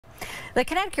The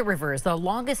Connecticut River is the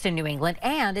longest in New England,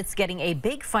 and it's getting a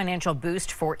big financial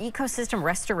boost for ecosystem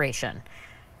restoration.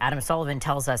 Adam Sullivan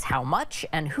tells us how much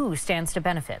and who stands to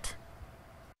benefit.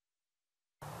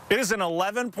 It is an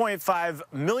 $11.5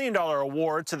 million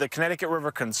award to the Connecticut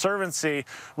River Conservancy,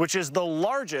 which is the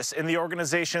largest in the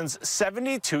organization's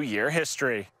 72-year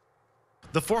history.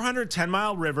 The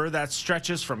 410-mile river that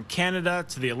stretches from Canada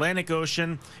to the Atlantic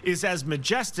Ocean is as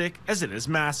majestic as it is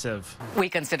massive. We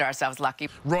consider ourselves lucky.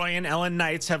 Roy and Ellen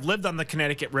Knights have lived on the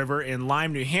Connecticut River in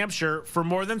Lyme, New Hampshire for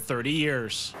more than 30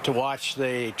 years. To watch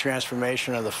the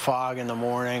transformation of the fog in the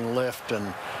morning lift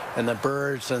and the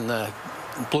birds and the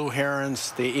blue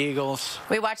herons, the eagles.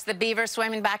 We watched the beaver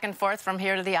swimming back and forth from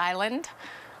here to the island.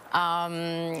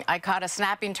 I caught a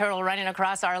snapping turtle running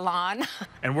across our lawn.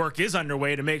 And work is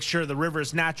underway to make sure the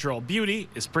river's natural beauty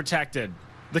is protected.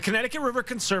 The Connecticut River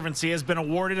Conservancy has been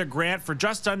awarded a grant for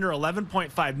just under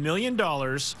 $11.5 million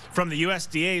from the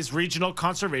USDA's Regional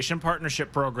Conservation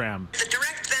Partnership Program. The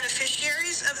direct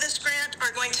beneficiaries of this grant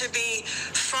are going to be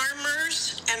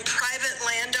farmers and private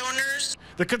landowners.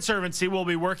 The Conservancy will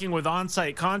be working with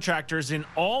on-site contractors in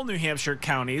all New Hampshire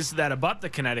counties that abut the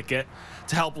Connecticut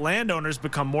to help landowners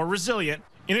become more resilient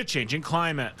in a changing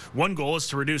climate. One goal is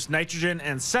to reduce nitrogen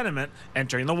and sediment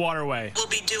entering the waterway. We'll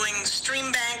be doing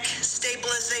stream bank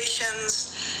stabilizations.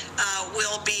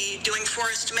 We'll be doing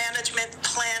forest management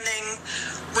planning,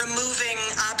 removing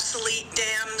obsolete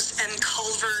dams and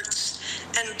culverts,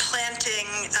 and planting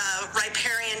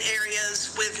riparian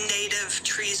areas with native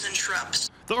trees and shrubs.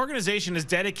 The organization is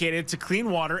dedicated to clean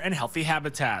water and healthy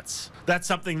habitats. That's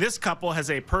something this couple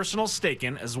has a personal stake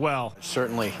in as well.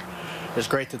 Certainly, it's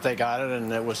great that they got it,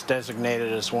 and it was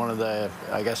designated as one of the,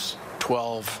 I guess,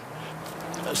 12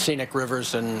 scenic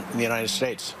rivers in the United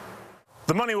States.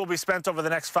 The money will be spent over the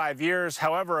next 5 years.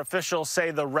 However, officials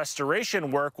say the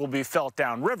restoration work will be felt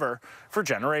downriver for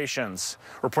generations.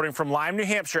 Reporting from Lyme, New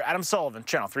Hampshire, Adam Sullivan,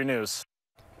 Channel 3 News.